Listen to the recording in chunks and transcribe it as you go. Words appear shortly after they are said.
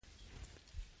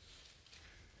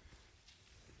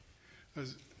I'm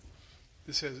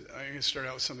going to start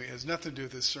out with something that has nothing to do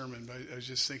with this sermon, but I was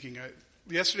just thinking,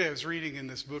 yesterday I was reading in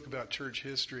this book about church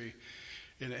history,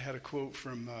 and it had a quote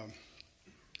from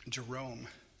Jerome.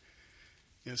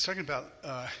 It's talking about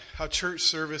how church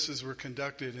services were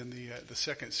conducted in the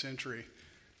second century,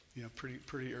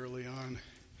 pretty early on.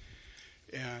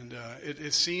 And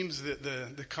it seems that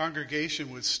the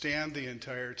congregation would stand the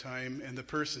entire time, and the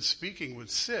person speaking would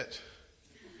sit.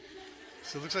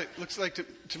 So it looks like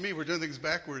to me we're doing things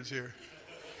backwards here.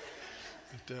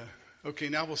 But, okay,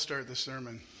 now we'll start the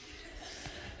sermon.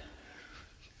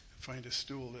 Find a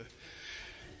stool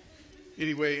to.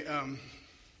 Anyway,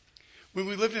 when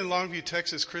we lived in Longview,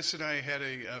 Texas, Chris and I had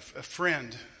a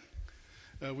friend.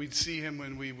 We'd see him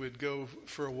when we would go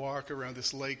for a walk around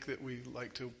this lake that we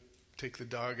like to take the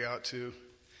dog out to.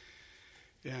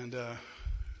 And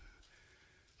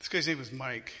this guy's name was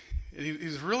Mike. And he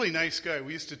was a really nice guy.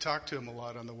 We used to talk to him a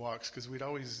lot on the walks because we'd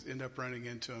always end up running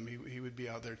into him. He would be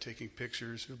out there taking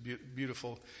pictures,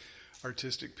 beautiful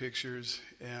artistic pictures.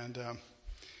 And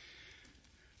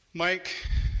Mike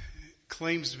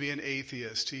claims to be an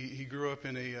atheist. He grew up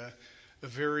in a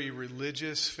very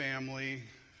religious family,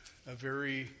 a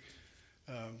very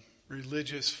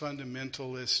religious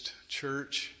fundamentalist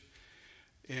church.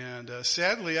 And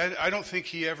sadly, I don't think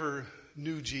he ever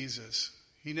knew Jesus.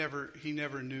 He never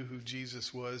knew who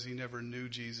Jesus was. He never knew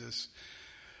Jesus.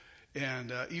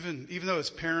 And even though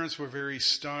his parents were very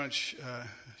staunch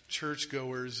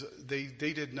churchgoers, they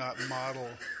did not model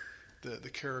the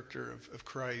character of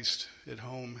Christ at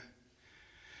home.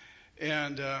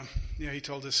 And he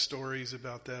told us stories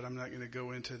about that. I'm not going to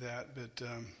go into that, but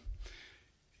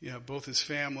both his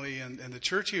family and the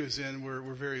church he was in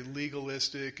were very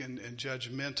legalistic and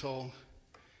judgmental.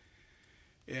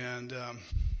 And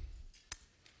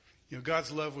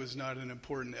God's love was not an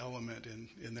important element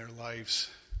in their lives.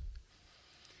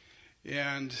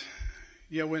 And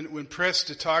when pressed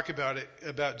to talk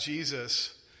about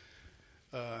Jesus,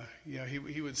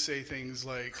 he would say things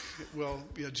like, "Well,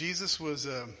 Jesus was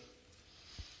a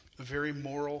very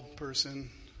moral person.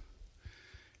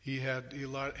 He had a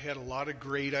lot of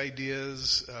great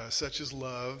ideas, such as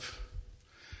love.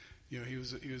 He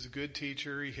was a good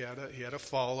teacher. He had a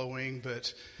following,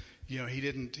 but he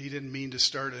didn't mean to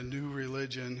start a new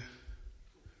religion,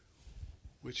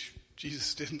 which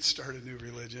Jesus didn't start a new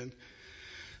religion."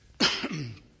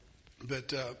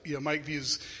 But Mike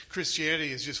views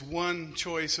Christianity as just one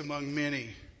choice among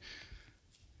many.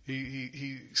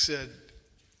 He said,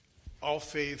 all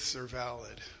faiths are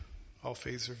valid. All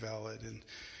faiths are valid.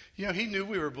 And he knew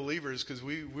we were believers because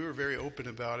we were very open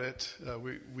about it.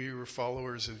 We were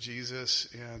followers of Jesus,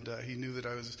 and he knew that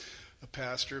I was a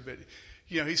pastor. But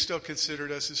he still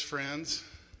considered us his friends.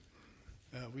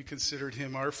 We considered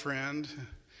him our friend,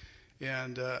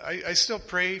 and I still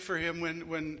pray for him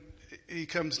when he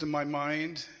comes to my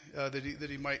mind, that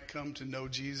he might come to know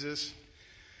Jesus.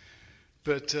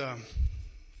 But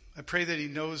I pray that he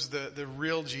knows the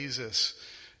real Jesus,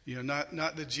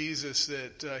 not the Jesus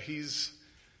that he's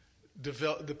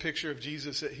developed, the picture of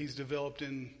Jesus that he's developed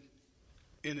in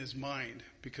his mind,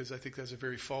 because I think that's a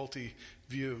very faulty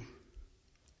view.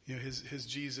 His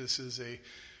Jesus is a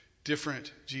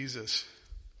different Jesus.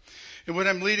 And what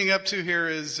I'm leading up to here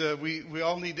is we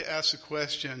all need to ask the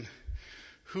question,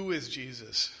 who is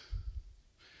Jesus?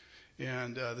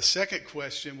 And the second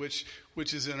question, which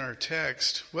is in our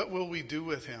text, what will we do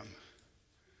with him?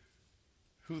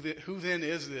 Who then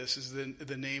is this? Is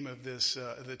the name of this,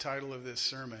 the title of this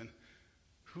sermon.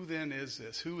 Who then is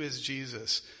this? Who is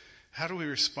Jesus? How do we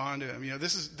respond to him?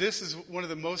 This is one of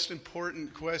the most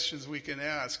important questions we can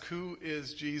ask. Who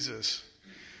is Jesus?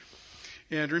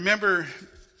 And remember,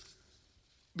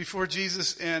 before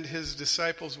Jesus and his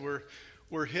disciples were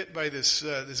hit by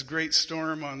this great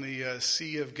storm on the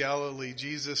Sea of Galilee,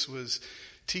 Jesus was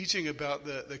teaching about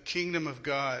the kingdom of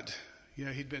God.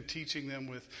 He'd been teaching them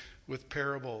with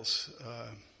parables.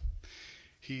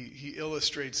 He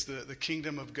illustrates the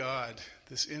kingdom of God,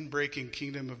 this inbreaking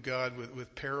kingdom of God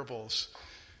with parables.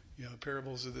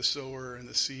 Parables of the sower and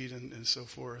the seed and so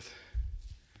forth.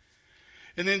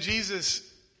 And then Jesus,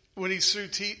 when he's through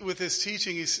with his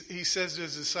teaching, he says to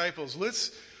his disciples,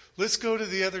 Let's go to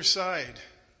the other side.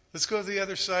 Let's go to the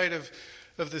other side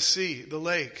of the sea, the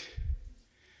lake.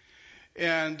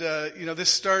 And, this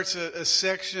starts a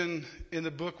section in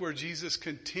the book where Jesus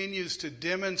continues to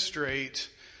demonstrate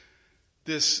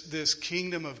this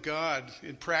kingdom of God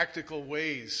in practical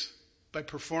ways by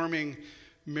performing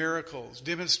miracles,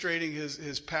 demonstrating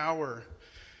his power,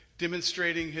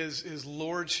 demonstrating his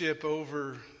lordship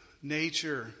over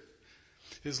nature,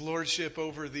 his lordship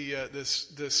over the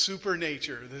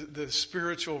supernature, the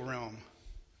spiritual realm.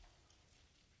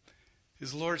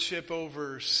 his lordship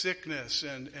over sickness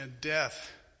and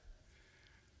death.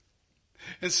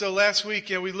 And so last week,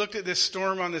 we looked at this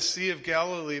storm on the Sea of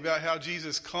Galilee, about how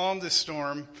Jesus calmed the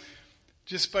storm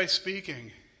just by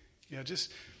speaking.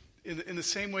 Just in the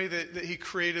same way that he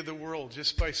created the world,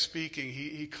 just by speaking.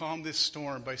 He calmed this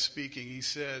storm by speaking. He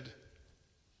said,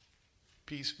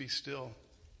 "Peace, be still."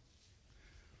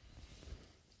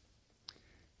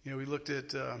 We looked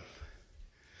at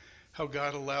how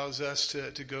God allows us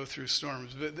to go through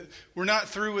storms. But we're not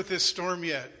through with this storm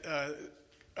yet.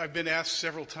 I've been asked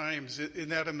several times, isn't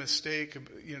that a mistake?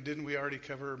 Didn't we already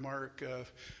cover Mark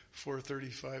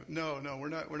 4:35? No,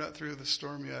 we're not through the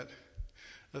storm yet.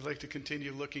 I'd like to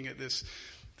continue looking at this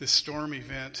storm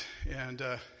event, and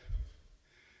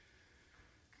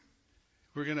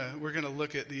we're gonna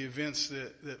look at the events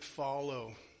that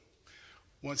follow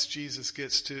once Jesus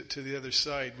gets to the other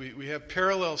side. We have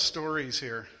parallel stories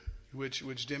here,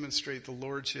 which demonstrate the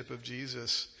lordship of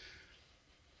Jesus.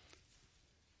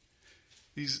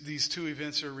 These two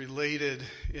events are related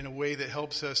in a way that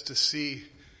helps us to see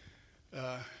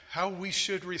how we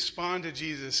should respond to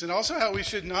Jesus, and also how we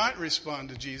should not respond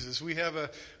to Jesus. We have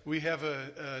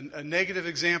a negative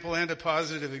example and a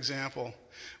positive example.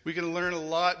 We can learn a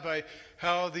lot by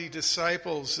how the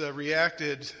disciples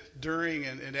reacted during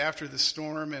and after the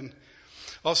storm, and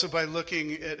also by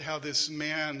looking at how this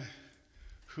man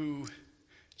who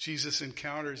Jesus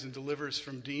encounters and delivers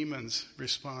from demons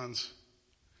responds.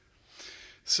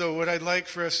 So what I'd like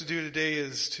for us to do today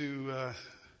is to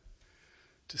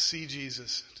see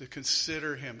Jesus, to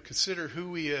consider him, consider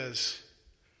who he is,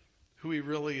 who he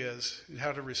really is, and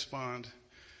how to respond.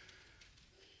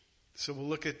 So we'll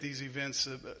look at these events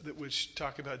which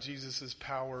talk about Jesus'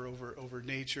 power over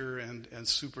nature and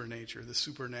supernature, the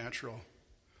supernatural.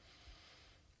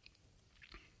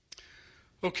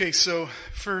 Okay, so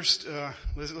first,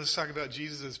 let's talk about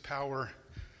Jesus' power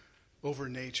over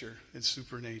nature and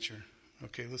supernature.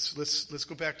 Okay, let's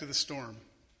go back to the storm.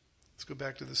 Let's go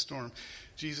back to the storm.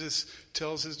 Jesus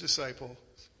tells his disciples,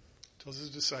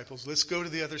 let's go to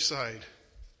the other side.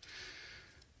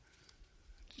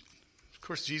 Of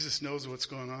course, Jesus knows what's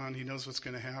going on. He knows what's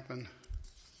going to happen.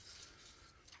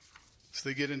 So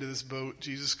they get into this boat.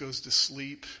 Jesus goes to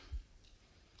sleep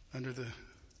under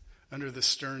the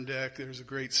stern deck. There's a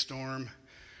great storm.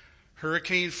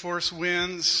 Hurricane force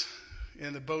winds,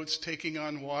 and the boat's taking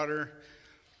on water.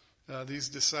 These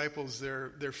disciples,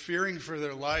 they're fearing for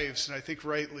their lives, and I think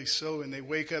rightly so. And they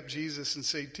wake up Jesus and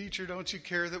say, "Teacher, don't you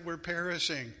care that we're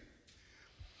perishing?"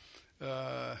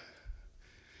 It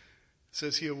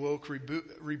says he awoke,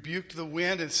 rebuked the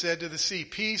wind, and said to the sea,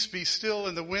 "Peace, be still."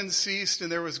 And the wind ceased,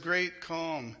 and there was great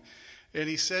calm. And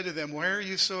he said to them, "Why are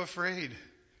you so afraid?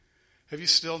 Have you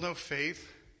still no faith?"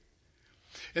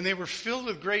 And they were filled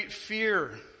with great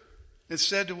fear and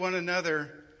said to one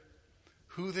another,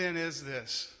 "Who then is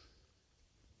this?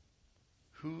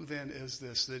 Who then is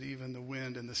this that even the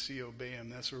wind and the sea obey him?"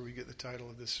 That's where we get the title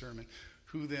of this sermon.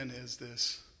 Who then is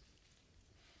this?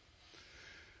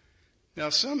 Now,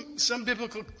 some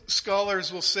biblical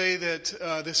scholars will say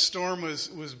that this storm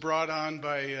was brought on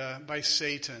by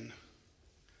Satan.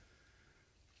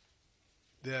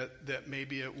 That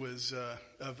maybe it was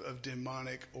of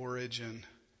demonic origin.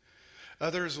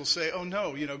 Others will say, "Oh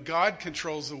no, God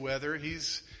controls the weather.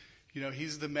 He's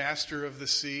the master of the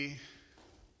sea."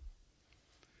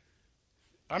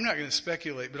 I'm not going to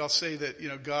speculate, but I'll say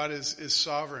that, God is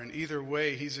sovereign. Either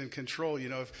way, he's in control.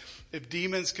 If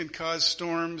demons can cause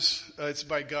storms, it's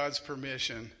by God's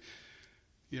permission.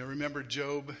 Remember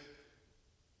Job,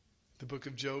 the book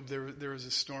of Job, there was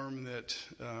a storm that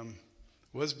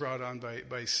was brought on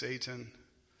by Satan.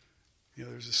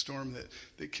 There was a storm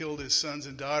that killed his sons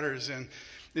and daughters. And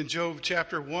in Job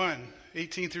chapter 1,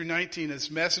 18 through 19,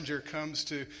 his messenger comes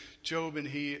to Job, and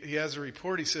he has a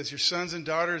report. He says, "Your sons and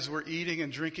daughters were eating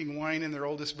and drinking wine in their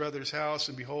oldest brother's house,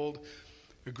 and behold,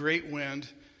 a great wind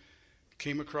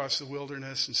came across the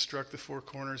wilderness and struck the four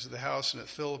corners of the house, and it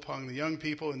fell upon the young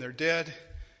people, and they're dead.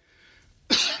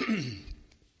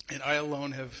 And I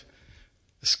alone have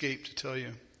escaped to tell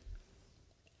you."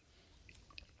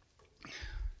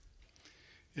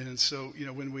 And so,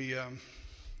 when we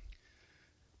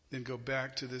then go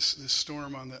back to this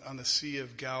storm on the Sea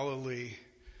of Galilee,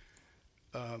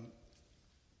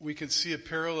 we can see a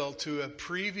parallel to a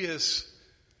previous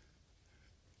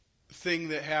thing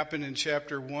that happened in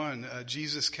chapter 1,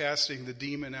 Jesus casting the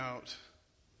demon out.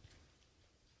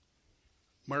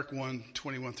 Mark 1,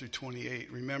 21 through 28.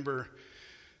 Remember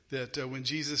that when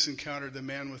Jesus encountered the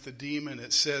man with the demon,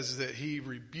 it says that he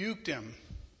rebuked him.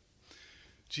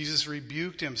 Jesus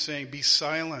rebuked him, saying, "Be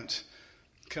silent,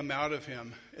 come out of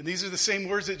him. And these are the same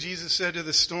words that Jesus said to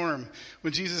the storm.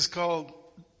 When Jesus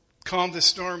calmed the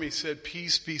storm, he said,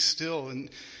 "Peace, be still." And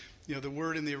the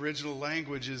word in the original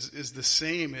language is the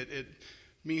same. It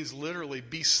means literally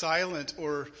be silent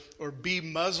or be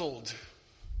muzzled.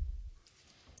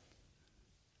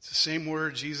 It's the same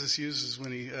word Jesus uses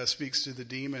when he speaks to the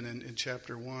demon in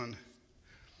chapter 1.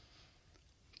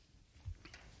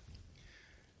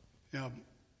 Now,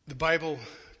 the Bible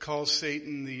calls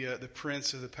Satan the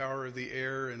prince of the power of the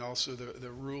air and also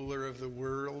the ruler of the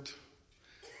world.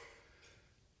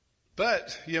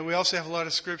 But, we also have a lot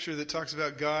of scripture that talks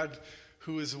about God,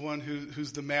 who is the one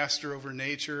who's the master over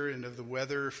nature and of the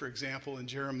weather. For example, in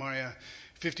Jeremiah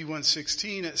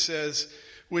 51:16, it says,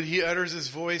 "When he utters his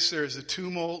voice, there is a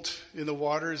tumult in the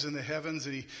waters in the heavens,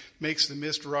 and he makes the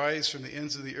mist rise from the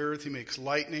ends of the earth. He makes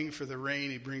lightning for the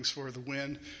rain. He brings forth the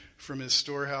wind from his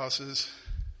storehouses."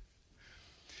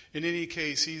 In any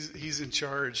case, he's in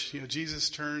charge. Jesus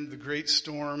turned the great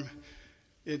storm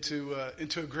into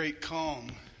a great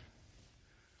calm.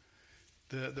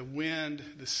 The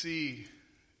wind, the sea,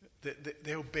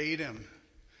 they obeyed him.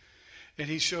 And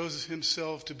he shows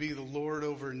himself to be the Lord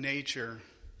over nature.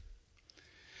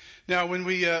 Now, when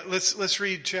we let's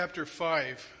read chapter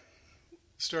 5,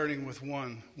 starting with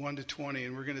 1 to 20,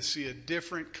 and we're going to see a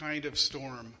different kind of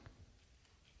storm.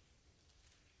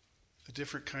 A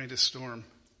different kind of storm.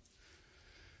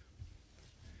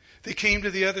 They came to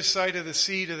the other side of the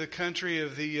sea, to the country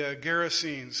of the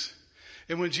Gerasenes.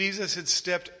 And when Jesus had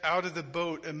stepped out of the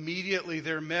boat, immediately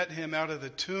there met him out of the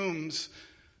tombs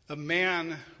a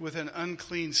man with an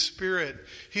unclean spirit.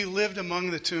 He lived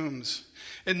among the tombs,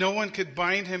 and no one could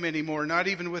bind him anymore, not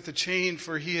even with a chain,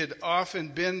 for he had often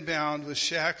been bound with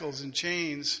shackles and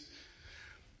chains.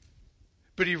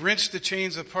 But he wrenched the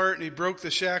chains apart, and he broke the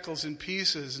shackles in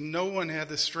pieces, and no one had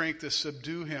the strength to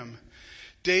subdue him.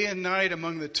 Day and night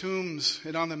among the tombs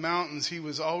and on the mountains, he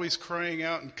was always crying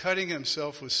out and cutting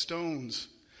himself with stones.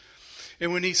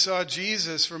 And when he saw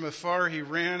Jesus from afar, he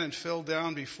ran and fell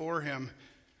down before him.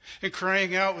 And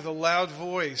crying out with a loud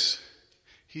voice,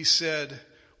 he said,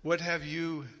 "What have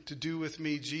you to do with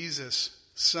me, Jesus,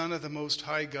 Son of the Most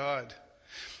High God?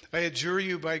 I adjure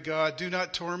you by God, do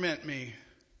not torment me."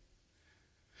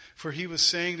 For he was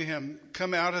saying to him,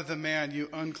 "Come out of the man, you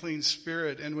unclean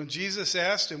spirit." And when Jesus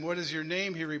asked him, "What is your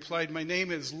name?" he replied, "My name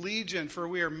is Legion, for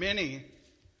we are many."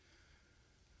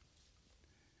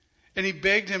 And he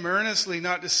begged him earnestly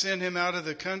not to send him out of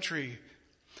the country.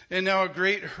 And now a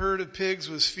great herd of pigs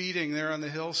was feeding there on the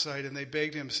hillside, and they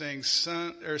begged him, saying,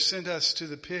 "Send us to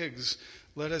the pigs,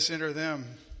 let us enter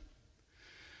them."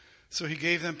 So he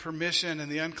gave them permission, and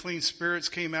the unclean spirits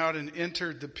came out and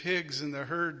entered the pigs, and the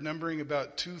herd, numbering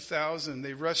about 2,000,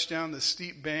 they rushed down the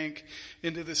steep bank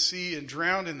into the sea and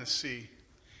drowned in the sea.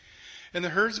 And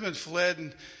the herdsmen fled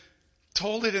and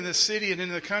told it in the city and in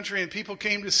the country, and people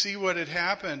came to see what had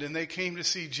happened. And they came to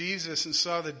see Jesus and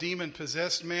saw the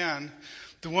demon-possessed man,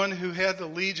 the one who had the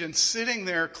legion, sitting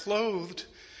there clothed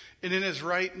and in his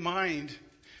right mind.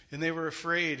 And they were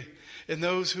afraid. And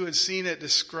those who had seen it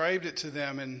described it to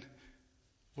them and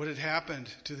what had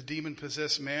happened to the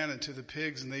demon-possessed man and to the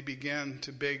pigs, and they began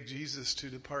to beg Jesus to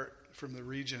depart from the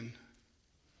region.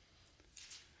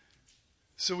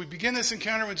 So we begin this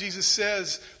encounter when Jesus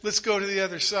says, "Let's go to the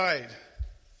other side."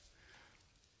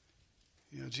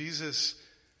 Jesus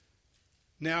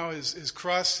now is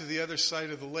crossed to the other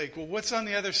side of the lake. Well, what's on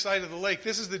the other side of the lake?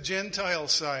 This is the Gentile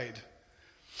side.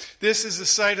 This is the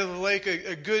side of the lake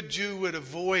a good Jew would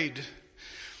avoid.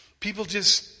 People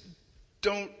just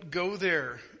don't go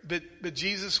there. But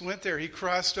Jesus went there. He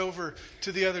crossed over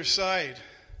to the other side.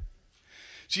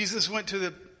 Jesus went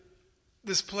to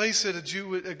this place that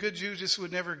a good Jew just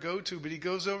would never go to, but he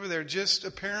goes over there just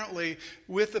apparently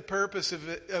with the purpose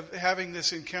of having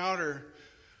this encounter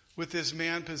with this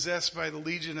man possessed by the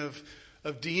legion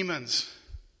of demons.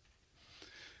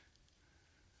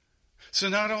 So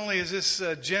not only is this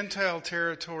Gentile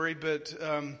territory, but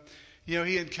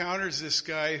he encounters this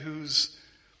guy who's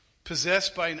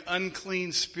possessed by an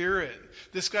unclean spirit.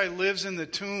 This guy lives in the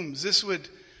tombs. This is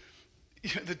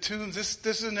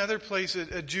another place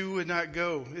that a Jew would not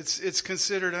go. It's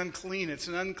considered unclean. It's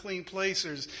an unclean place.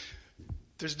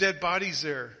 There's dead bodies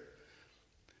there.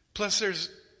 Plus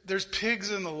there's pigs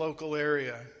in the local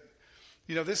area.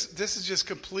 This is just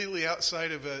completely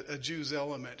outside of a Jew's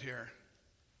element here.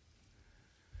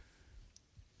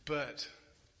 But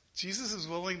Jesus is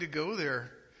willing to go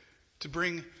there to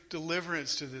bring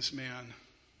deliverance to this man.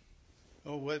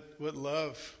 Oh, what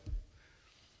love.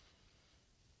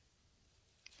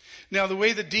 Now, the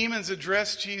way the demons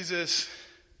address Jesus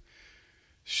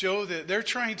show that they're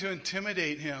trying to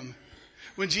intimidate him.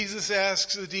 When Jesus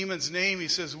asks the demon's name, he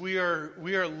says, we are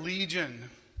legion.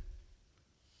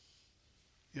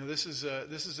 This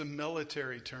is a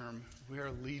military term. We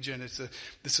are legion.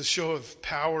 It's a show of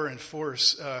power and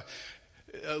force.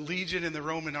 A legion in the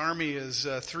Roman army is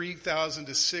 3,000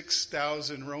 to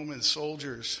 6,000 Roman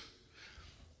soldiers.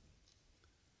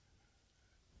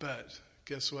 But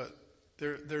guess what?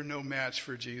 They're no match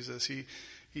for Jesus.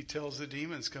 He tells the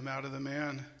demons, come out of the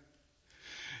man.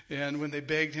 And when they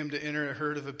begged him to enter a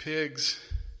herd of the pigs,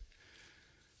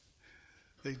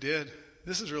 they did.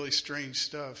 This is really strange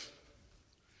stuff.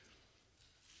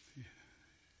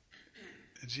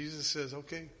 And Jesus says,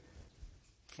 okay,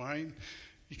 fine.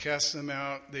 He casts them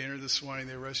out. They enter the swine.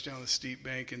 They rush down the steep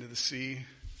bank into the sea.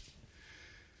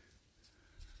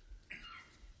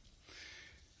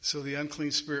 So the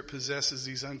unclean spirit possesses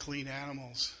these unclean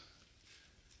animals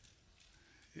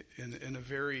in a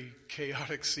very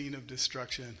chaotic scene of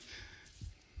destruction.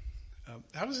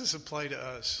 How does this apply to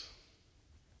us?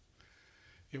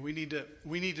 We need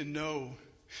to know.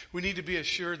 We need to be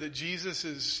assured that Jesus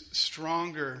is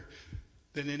stronger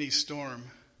than any storm.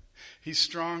 He's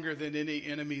stronger than any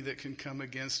enemy that can come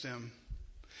against him.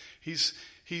 He's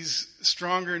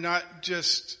stronger not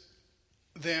just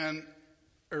than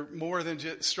or more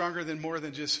than stronger than more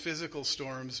than just physical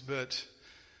storms, but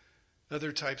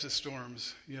other types of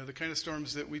storms. The kind of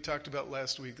storms that we talked about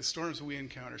last week, the storms we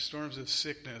encounter, storms of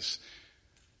sickness,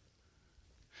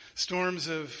 storms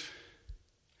of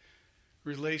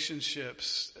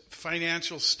relationships,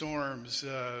 financial storms,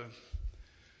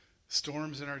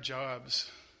 storms in our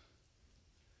jobs,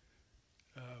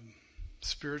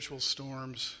 spiritual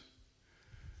storms.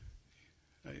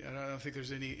 I don't think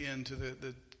there's any end to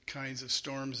the kinds of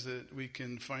storms that we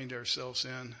can find ourselves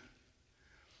in.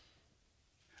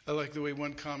 I like the way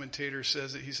one commentator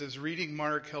says it. He says, reading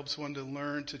Mark helps one to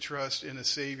learn to trust in a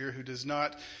Savior who does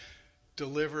not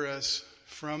deliver us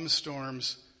from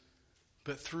storms,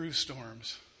 but through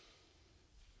storms.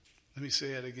 Let me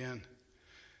say it again.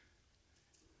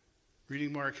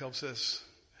 Reading Mark helps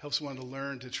one to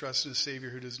learn to trust in a Savior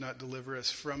who does not deliver us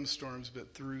from storms,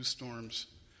 but through storms.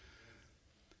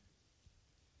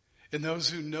 And those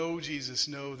who know Jesus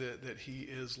know that he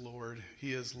is Lord.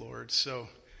 He is Lord. So,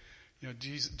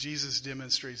 Jesus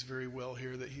demonstrates very well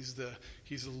here that he's the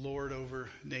Lord over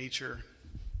nature,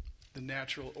 the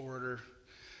natural order.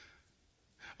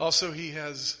 Also, he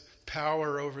has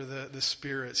power over the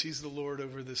spirits. He's the Lord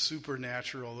over the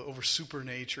supernatural, over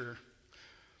supernature.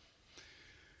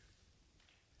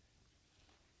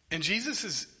 And Jesus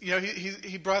is,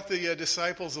 he brought the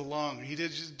disciples along. He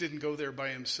just didn't go there by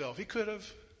himself. He could have.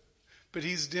 But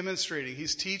he's demonstrating,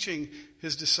 he's teaching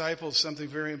his disciples something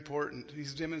very important.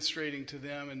 He's demonstrating to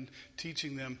them and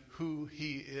teaching them who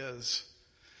he is.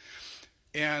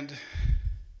 And,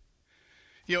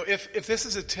 if this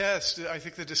is a test, I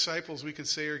think the disciples, we could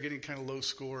say, are getting kind of low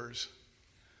scores.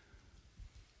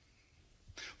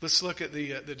 Let's look at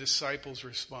the disciples'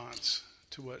 response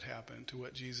to what happened, to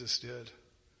what Jesus did.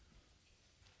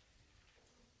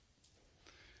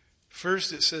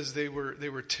 First, it says they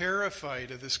were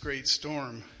terrified of this great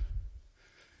storm,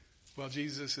 while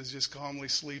Jesus is just calmly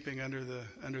sleeping under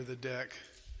the deck.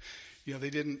 They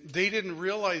didn't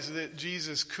realize that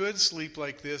Jesus could sleep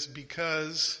like this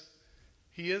because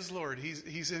he is Lord.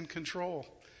 He's in control.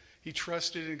 He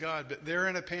trusted in God, but they're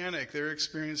in a panic. They're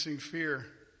experiencing fear.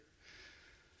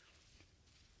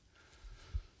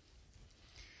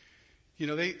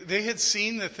 They had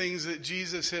seen the things that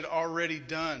Jesus had already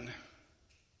done.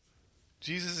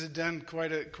 Jesus had done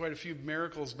quite a few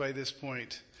miracles by this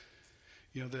point.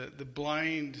 The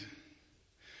blind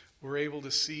were able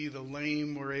to see, the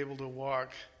lame were able to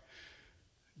walk.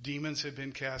 Demons had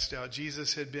been cast out.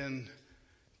 Jesus had been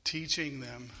teaching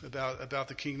them about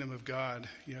the kingdom of God.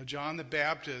 John the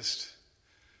Baptist,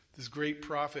 this great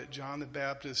prophet, John the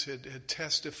Baptist had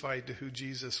testified to who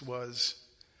Jesus was.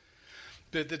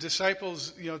 But the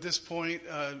disciples, at this point,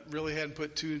 really hadn't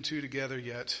put two and two together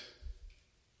yet.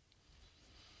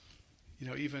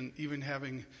 Even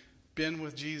having been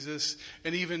with Jesus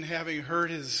and even having heard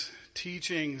his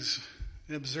teachings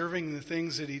and observing the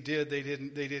things that he did, they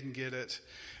didn't get it.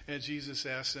 And Jesus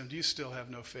asked them, do you still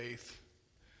have no faith?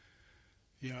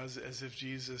 As if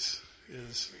Jesus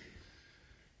is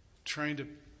trying to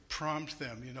prompt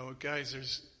them,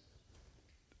 guys,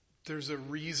 there's a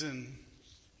reason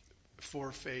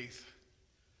for faith.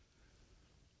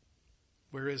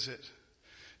 Where is it?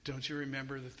 Don't you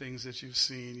remember the things that you've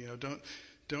seen? Don't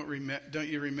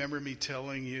you remember me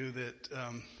telling you that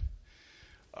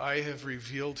I have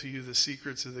revealed to you the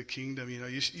secrets of the kingdom?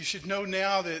 You should know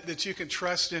now that you can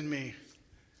trust in me.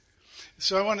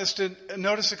 So I want us to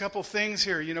notice a couple things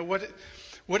here.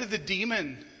 What did the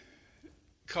demon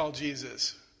call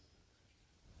Jesus?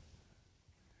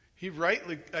 He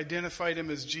rightly identified him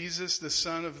as Jesus, the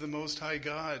Son of the Most High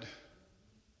God.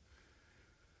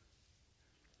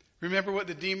 Remember what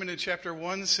the demon in chapter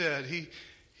 1 said.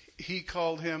 He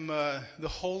called him the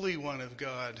Holy One of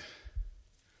God.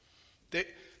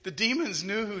 The demons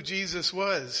knew who Jesus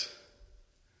was.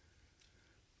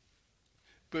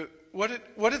 But what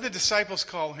did the disciples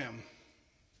call him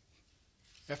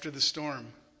after the storm?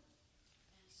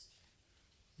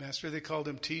 Master, they called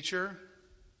him teacher,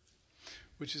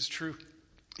 which is true.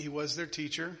 He was their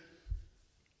teacher,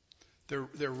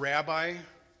 their rabbi.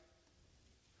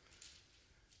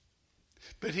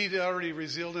 But he'd already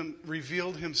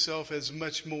revealed himself as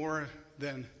much more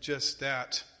than just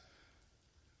that.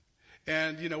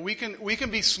 And we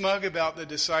can be smug about the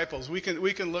disciples. We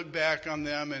can look back on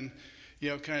them and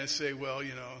kind of say, well,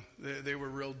 they were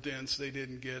real dense. They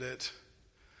didn't get it.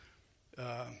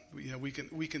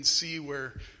 We can see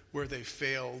where they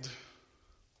failed.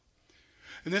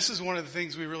 And this is one of the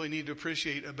things we really need to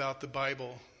appreciate about the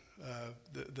Bible,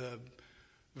 the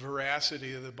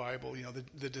veracity of the Bible.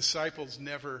 The disciples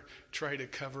never try to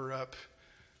cover up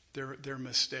their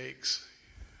mistakes.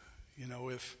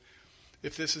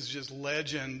 If this is just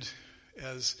legend,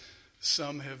 as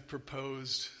some have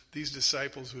proposed, these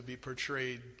disciples would be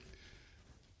portrayed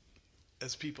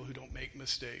as people who don't make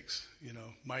mistakes,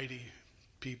 mighty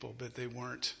people, but they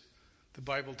weren't. The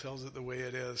Bible tells it the way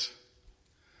it is.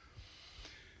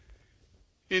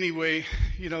 Anyway,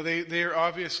 they are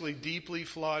obviously deeply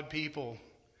flawed people,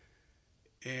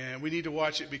 and we need to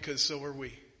watch it because so are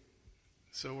we.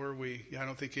 So are we. I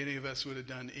don't think any of us would have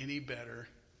done any better.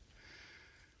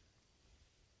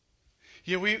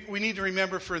 We need to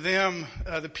remember for them,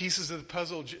 the pieces of the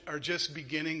puzzle are just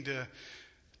beginning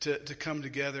to come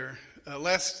together.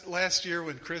 Last year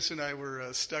when Chris and I were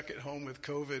stuck at home with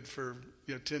COVID for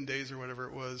 10 days or whatever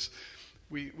it was,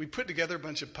 we put together a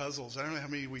bunch of puzzles. I don't know how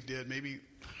many we did, maybe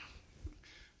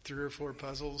 3 or 4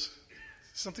 puzzles,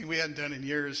 something we hadn't done in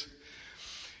years.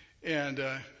 And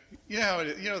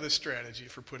the strategy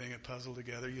for putting a puzzle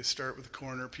together. You start with the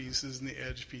corner pieces and the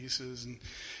edge pieces, and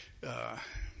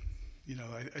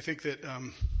I think that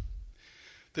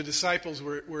the disciples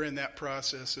were in that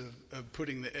process of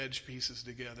putting the edge pieces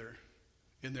together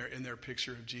in their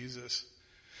picture of Jesus.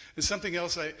 And something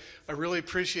else I really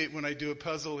appreciate when I do a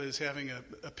puzzle is having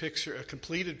a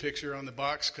completed picture on the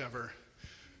box cover,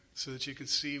 so that you can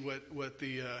see what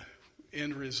the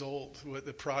end result, what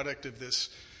the product of this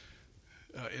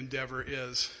endeavor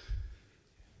is.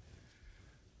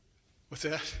 What's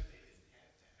that?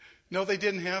 No, they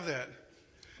didn't have that.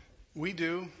 We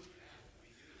do.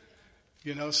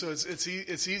 So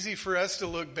it's easy for us to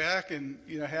look back and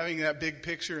having that big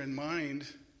picture in mind.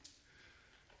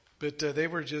 But they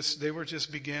were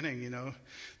just beginning.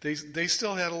 They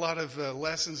still had a lot of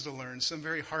lessons to learn, some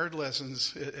very hard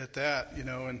lessons at that.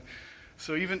 And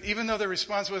so even though their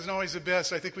response wasn't always the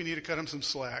best, I think we need to cut them some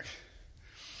slack.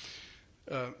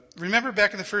 Remember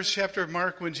back in the first chapter of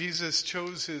Mark when Jesus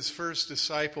chose his first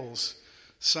disciples,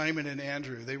 Simon and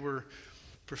Andrew. They were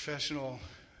professional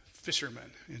fishermen,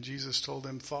 and Jesus told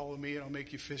them, "Follow me, and I'll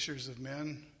make you fishers of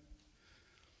men."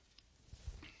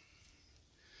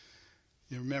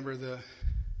 You remember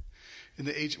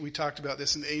we talked about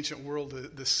this in the ancient world.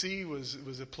 The sea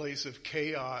was a place of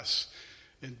chaos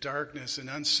and darkness and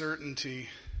uncertainty.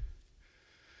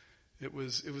 It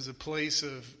was a place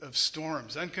of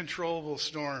storms, uncontrollable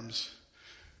storms.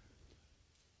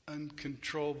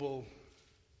 Uncontrollable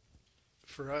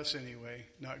for us anyway,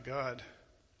 not God.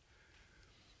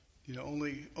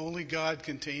 Only God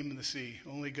can tame the sea.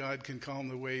 Only God can calm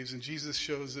the waves. And Jesus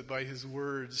shows that by his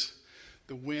words,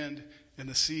 the wind and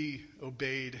the sea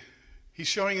obeyed. He's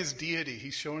showing his deity.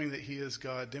 He's showing that he is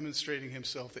God, demonstrating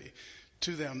himself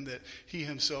to them that he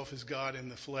himself is God in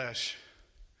the flesh.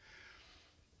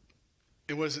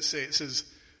 And what does it say? It says,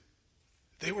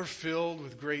 they were filled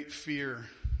with great fear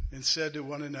and said to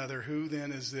one another, "Who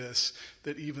then is this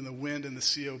that even the wind and the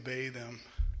sea obey them?"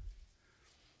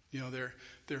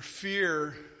 Their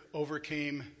fear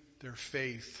overcame their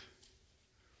faith.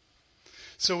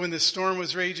 So when the storm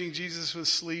was raging, Jesus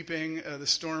was sleeping. The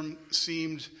storm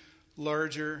seemed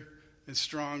larger and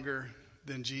stronger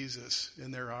than Jesus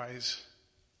in their eyes.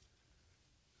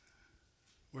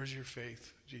 Where's your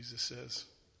faith? Jesus says.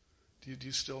 Do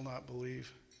you still not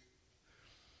believe?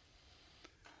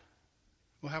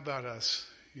 Well, how about us?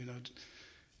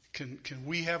 Can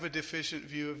we have a deficient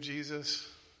view of Jesus?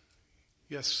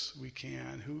 Yes, we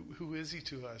can. Who is he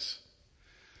to us?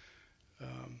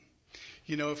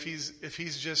 If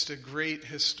he's just a great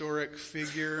historic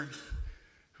figure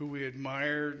who we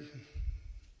admired,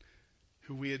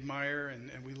 who we admire and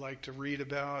we like to read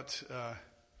about?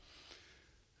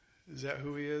 Is that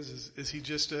who he is? Is he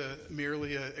just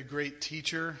merely a great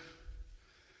teacher?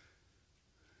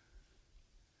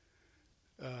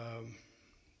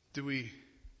 Do we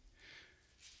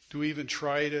even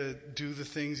try to do the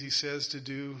things he says to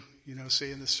do?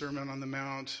 Say in the Sermon on the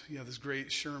Mount, this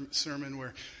great sermon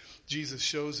where Jesus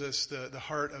shows us the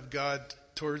heart of God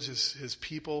towards his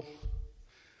people.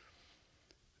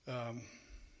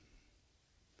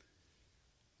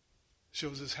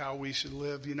 Shows us how we should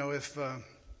live. And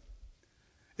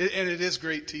it is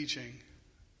great teaching.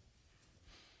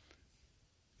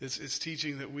 It's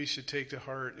teaching that we should take to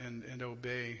heart and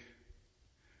obey.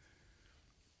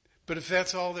 But if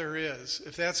that's all there is,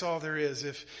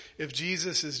 if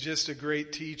Jesus is just a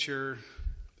great teacher,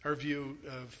 our view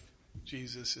of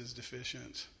Jesus is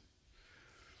deficient.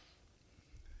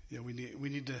 We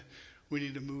need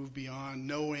to move beyond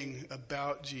knowing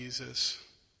about Jesus,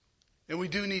 and we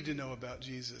do need to know about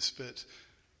Jesus. But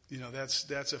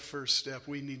that's a first step.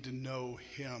 We need to know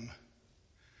him.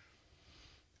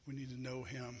 We need to know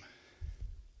him.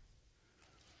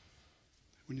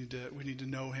 We need to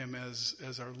know him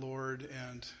as our Lord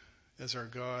and as our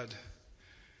God.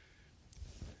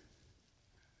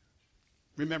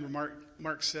 Remember,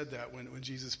 Mark said that when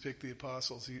Jesus picked the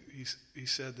apostles, he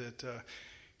said that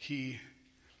he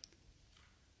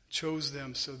chose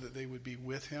them so that they would be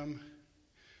with him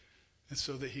and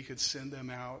so that he could send them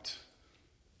out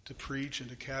to preach and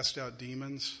to cast out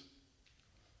demons.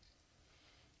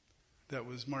 That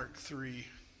was Mark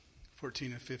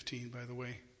 3:14 and 15, by the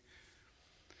way.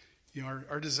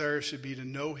 Our desire should be to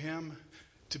know him,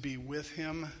 to be with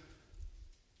him,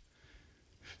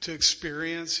 to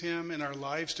experience him in our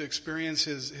lives, to experience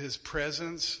his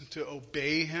presence, to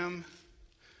obey him.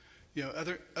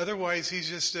 Otherwise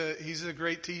he's a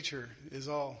great teacher is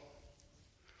all.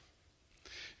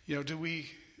 Do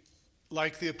we,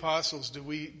 like the apostles, do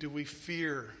we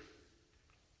fear?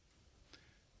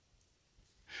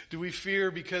 Do we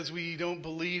fear because we don't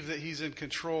believe that he's in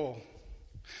control?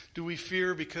 Do we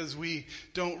fear because we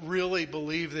don't really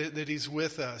believe that he's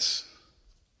with us?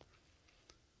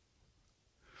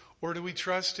 Or do we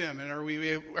trust him, and are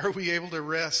we able to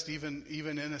rest even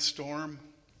in a storm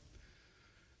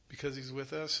because he's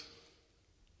with us?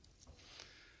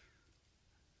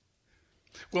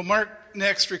 Well, Mark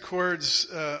next records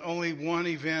only one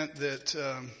event that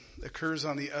occurs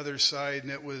on the other side,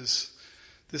 and it was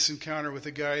this encounter with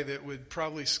a guy that would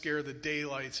probably scare the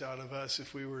daylights out of us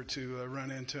if we were to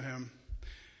run into him.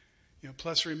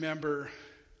 Plus remember,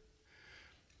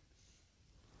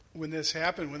 when this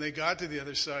happened, when they got to the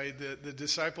other side, the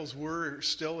disciples were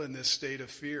still in this state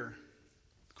of fear.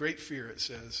 Great fear, it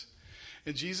says.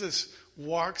 And Jesus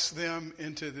walks them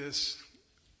into this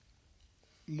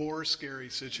more scary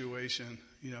situation.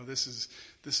 This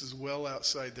is well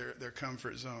outside their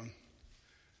comfort zone.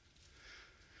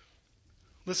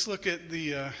 Let's look at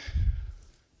the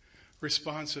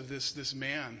response of this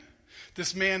man.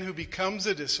 This man who becomes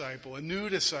a disciple, a new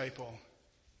disciple.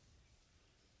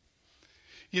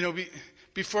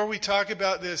 Before we talk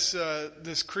about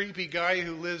this creepy guy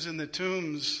who lives in the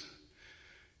tombs,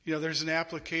 there's an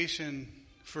application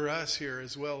for us here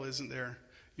as well, isn't there?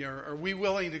 Are we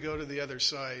willing to go to the other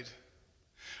side?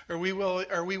 Are we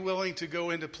willing to go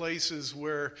into places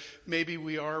where maybe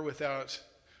we are without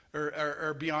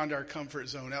or beyond our comfort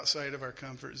zone, outside of our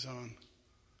comfort zone,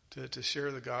 to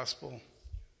share the gospel?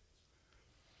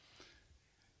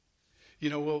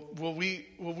 Will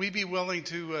we be willing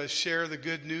to share the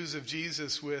good news of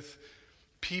Jesus with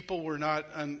people we're not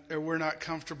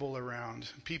comfortable around,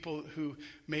 people who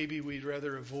maybe we'd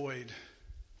rather avoid?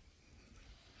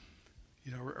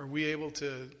 Are we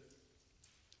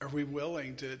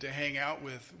willing to hang out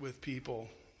with people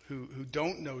who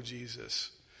don't know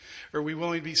Jesus? Are we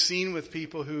willing to be seen with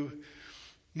people who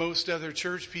most other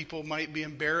church people might be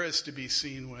embarrassed to be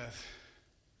seen with?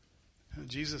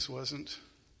 Jesus wasn't.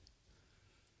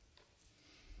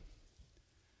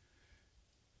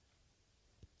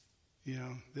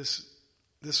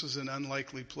 This was an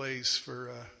unlikely place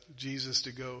for Jesus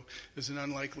to go. It was an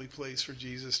unlikely place for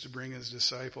Jesus to bring his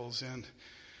disciples. And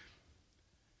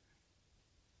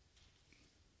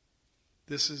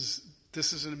this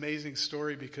is an amazing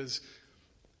story because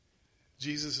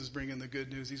Jesus is bringing the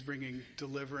good news. He's bringing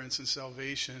deliverance and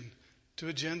salvation to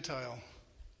a Gentile.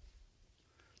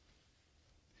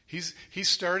 He's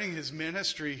starting his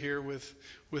ministry here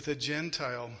with a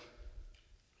Gentile,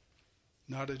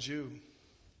 not a Jew.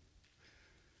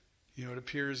 It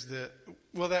appears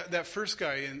that first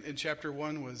guy in chapter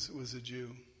 1 was a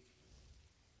Jew.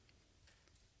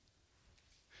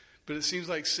 But it seems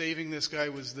like saving this guy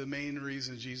was the main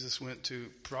reason Jesus went to,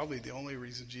 probably the only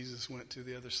reason Jesus went to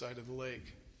the other side of the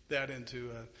lake. That and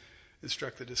to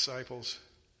instruct the disciples.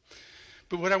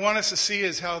 But what I want us to see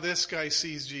is how this guy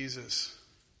sees Jesus.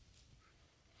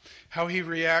 How he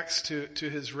reacts to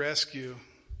his rescue.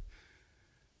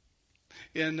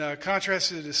 In contrast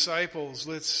to the disciples,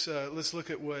 let's look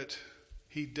at what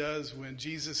he does when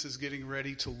Jesus is getting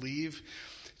ready to leave.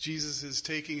 Jesus is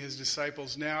taking his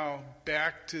disciples now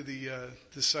back to the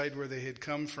side where they had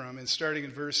come from. And starting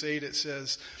in verse 8, it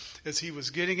says, as he was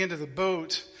getting into the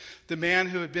boat, the man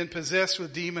who had been possessed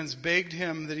with demons begged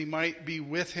him that he might be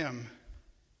with him.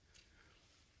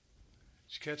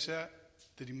 Did you catch that?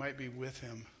 That he might be with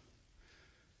him.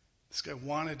 This guy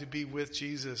wanted to be with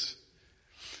Jesus.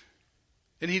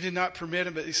 And he did not permit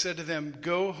him, but he said to them,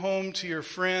 go home to your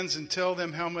friends and tell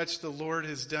them how much the Lord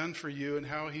has done for you and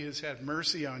how he has had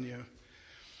mercy on you.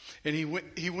 And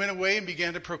he went away and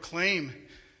began to proclaim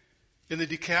in the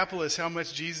Decapolis how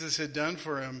much Jesus had done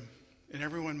for him. And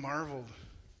everyone marveled.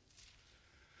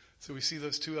 So we see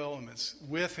those two elements,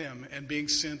 with him and being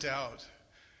sent out.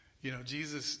 You know,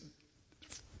 Jesus,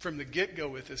 from the get-go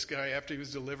with this guy, after he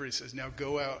was delivered, he says, now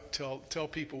go out, tell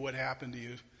people what happened to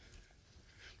you.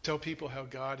 Tell people how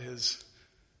God has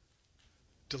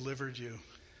delivered you.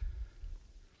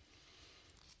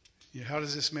 Yeah, how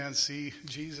does this man see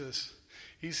Jesus?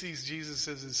 He sees Jesus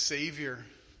as his Savior.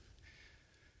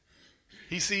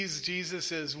 He sees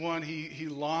Jesus as one he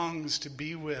longs to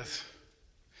be with.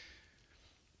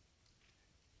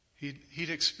 He'd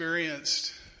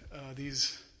experienced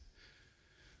these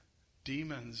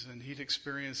demons, and he'd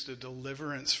experienced a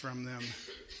deliverance from them.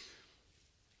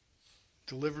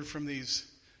 Delivered from these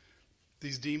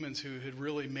demons who had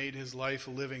really made his life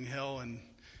a living hell. And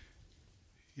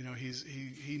you know,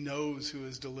 he knows who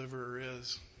his deliverer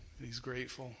is. And he's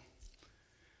grateful.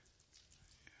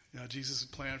 Now, Jesus'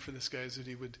 plan for this guy is that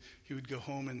he would go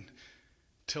home and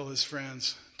tell his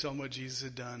friends, tell them what Jesus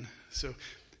had done. So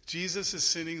Jesus is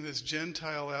sending this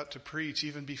Gentile out to preach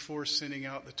even before sending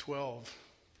out the 12.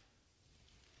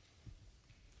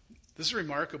 This is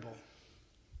remarkable.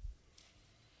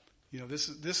 You know, this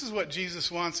is what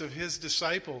Jesus wants of his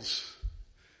disciples.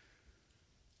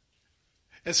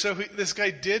 And so this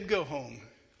guy did go home.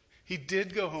 He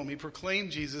did go home. He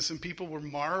proclaimed Jesus, and people were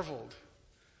marveled.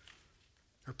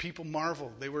 Or people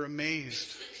marveled. They were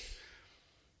amazed.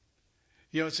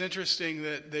 You know, it's interesting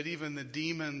that even the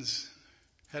demons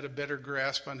had a better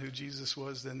grasp on who Jesus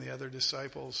was than the other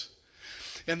disciples.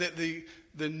 And that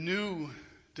the new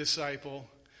disciple,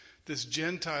 this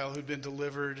Gentile who'd been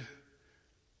delivered,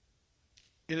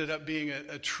 ended up being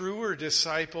a truer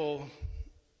disciple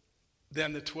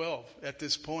than the 12 at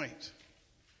this point.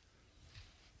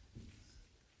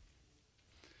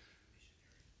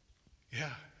 Yeah.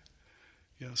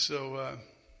 You know, so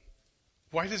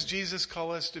why does Jesus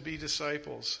call us to be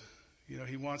disciples? You know,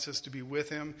 he wants us to be with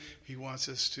him. He wants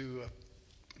us to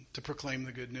proclaim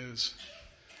the good news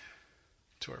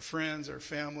to our friends, our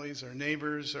families, our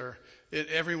neighbors,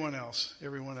 everyone else.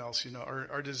 Everyone else. You know,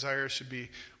 our desire should be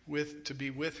to be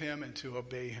with him and to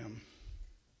obey him.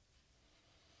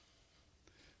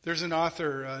 There's an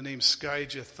author named Skye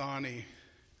Jethani.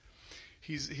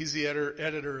 He's the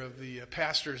editor of the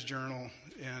Pastor's Journal,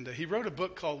 and he wrote a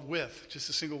book called With, just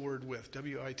a single word, With,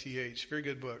 W-I-T-H. Very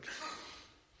good book.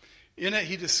 In it,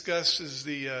 he discusses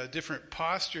the different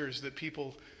postures that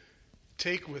people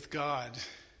take with God.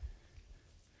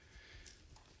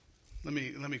 Let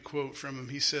me quote from him.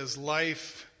 He says,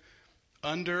 life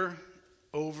under,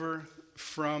 over,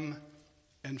 from,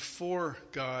 and for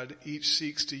God each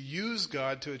seeks to use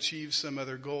God to achieve some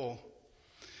other goal.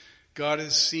 God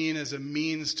is seen as a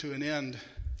means to an end.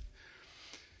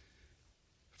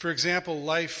 For example,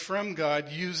 life from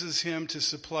God uses him to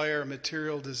supply our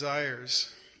material desires.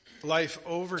 Life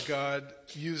over God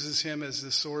uses him as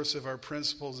the source of our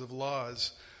principles of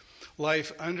laws.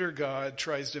 Life under God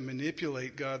tries to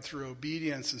manipulate God through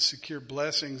obedience and secure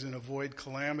blessings and avoid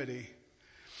calamity.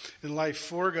 And life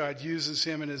for God uses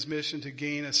him in his mission to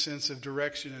gain a sense of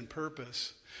direction and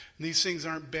purpose. And these things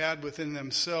aren't bad within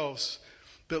themselves,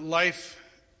 but life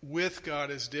with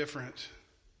God is different.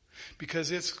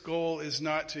 Because its goal is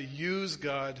not to use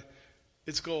God,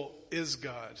 its goal is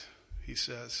God, he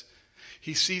says.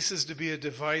 He ceases to be a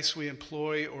device we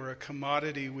employ or a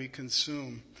commodity we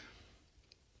consume.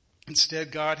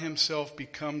 Instead, God himself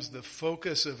becomes the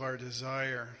focus of our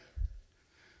desire.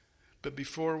 But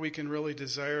before we can really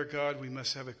desire God, we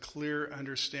must have a clear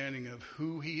understanding of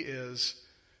who he is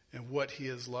and what he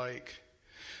is like.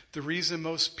 The reason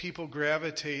most people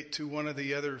gravitate to one of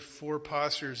the other four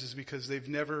postures is because they've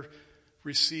never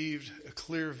received a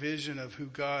clear vision of who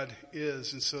God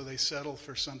is, and so they settle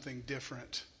for something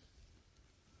different.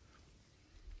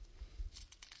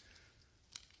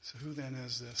 So who then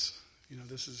is this?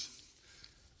 This is,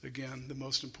 again, the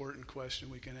most important question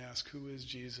we can ask. Who is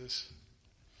Jesus?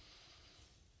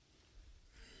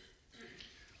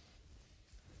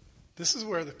 This is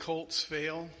where the cults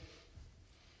fail.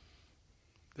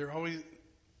 They're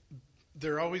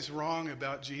always wrong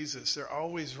about Jesus. They're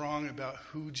always wrong about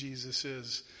who Jesus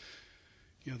is.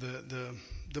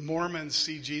 The Mormons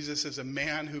see Jesus as a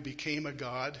man who became a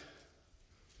god,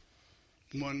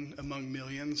 one among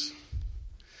millions.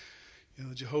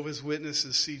 The Jehovah's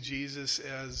Witnesses see Jesus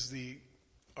as the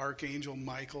Archangel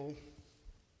Michael.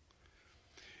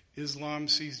 Islam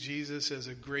sees Jesus as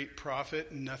a great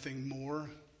prophet and nothing more.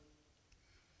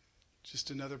 Just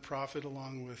another prophet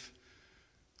along with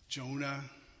Jonah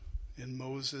and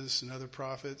Moses and other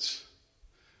prophets.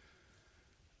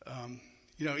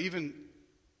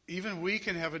 Even we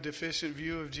can have a deficient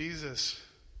view of Jesus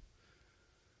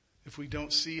if we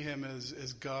don't see him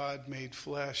as God made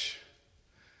flesh.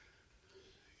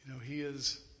 He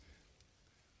is,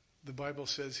 the Bible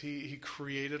says he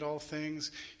created all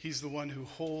things. He's the one who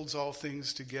holds all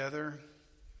things together.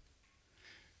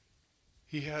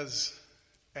 He has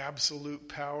absolute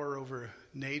power over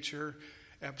nature,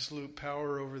 absolute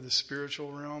power over the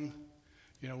spiritual realm.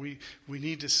 We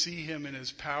need to see him in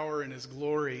his power and his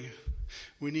glory.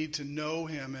 We need to know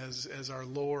him as our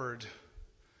Lord,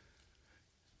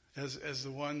 as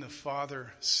the one the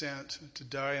Father sent to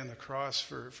die on the cross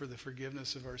for the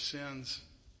forgiveness of our sins.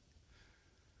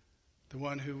 The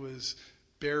one who was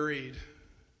buried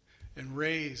and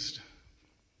raised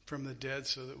from the dead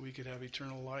so that we could have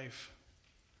eternal life.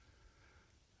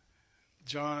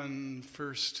 John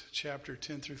 1st chapter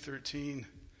 10 through 13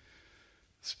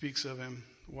 speaks of him,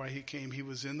 why he came. He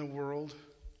was in the world.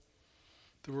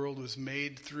 The world was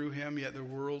made through him, yet the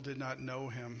world did not know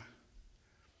him.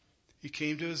 He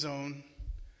came to his own,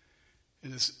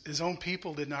 and his own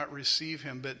people did not receive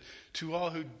him. But to all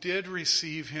who did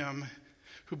receive him,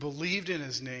 who believed in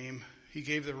his name, he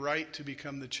gave the right to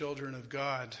become the children of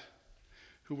God,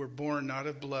 who were born not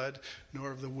of blood,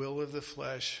 nor of the will of the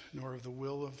flesh, nor of the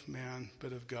will of man,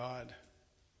 but of God.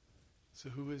 So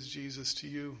who is Jesus to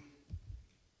you?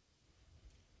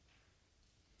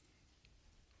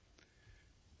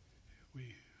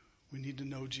 We need to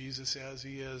know Jesus as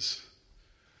he is,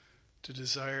 to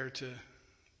desire to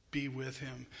be with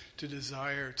him, to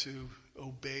desire to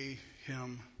obey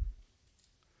him,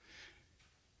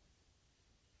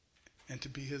 and to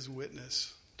be his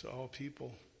witness to all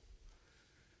people.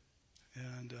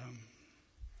 And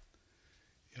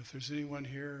if there's anyone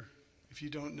here, if you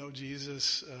don't know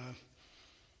Jesus,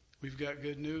 we've got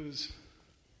good news.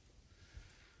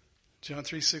 John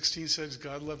 3:16 says,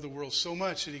 God loved the world so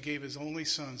much that he gave his only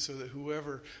son so that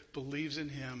whoever believes in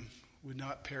him would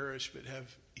not perish but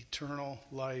have eternal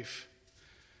life.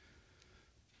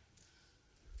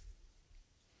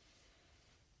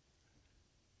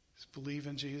 Just believe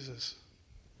in Jesus.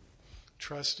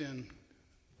 Trust in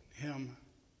him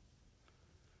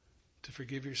to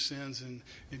forgive your sins and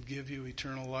give you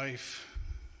eternal life.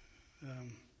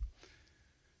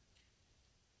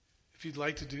 If you'd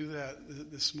like to do that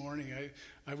this morning,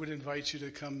 I would invite you to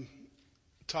come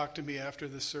talk to me after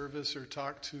the service, or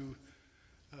talk to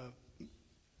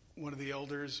one of the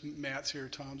elders. Matt's here,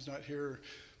 Tom's not here. Or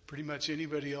pretty much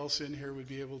anybody else in here would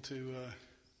be able to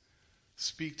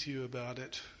speak to you about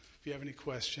it if you have any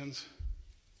questions.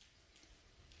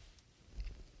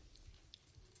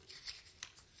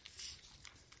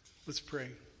 Let's pray.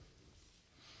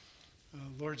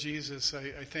 Lord Jesus,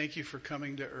 I thank you for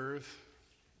coming to earth.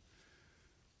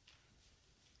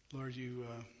 Lord, you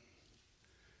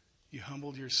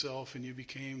humbled yourself and you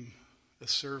became a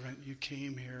servant. You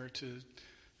came here to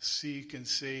seek and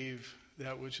save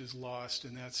that which is lost,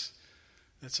 and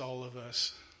that's all of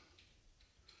us.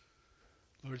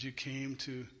 Lord, you came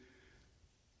to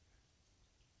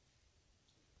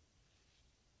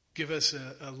give us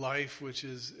a life which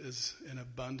is an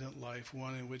abundant life,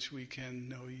 one in which we can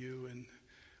know you and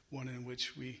one in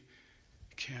which we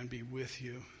can be with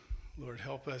you. Lord,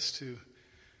 help us to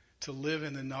live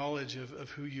in the knowledge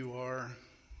of who you are.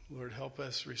 Lord, help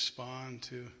us respond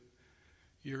to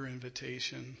your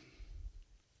invitation.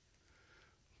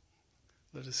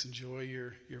 Let us enjoy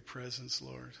your presence,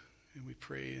 Lord. And we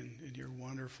pray in your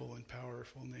wonderful and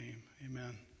powerful name.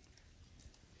 Amen.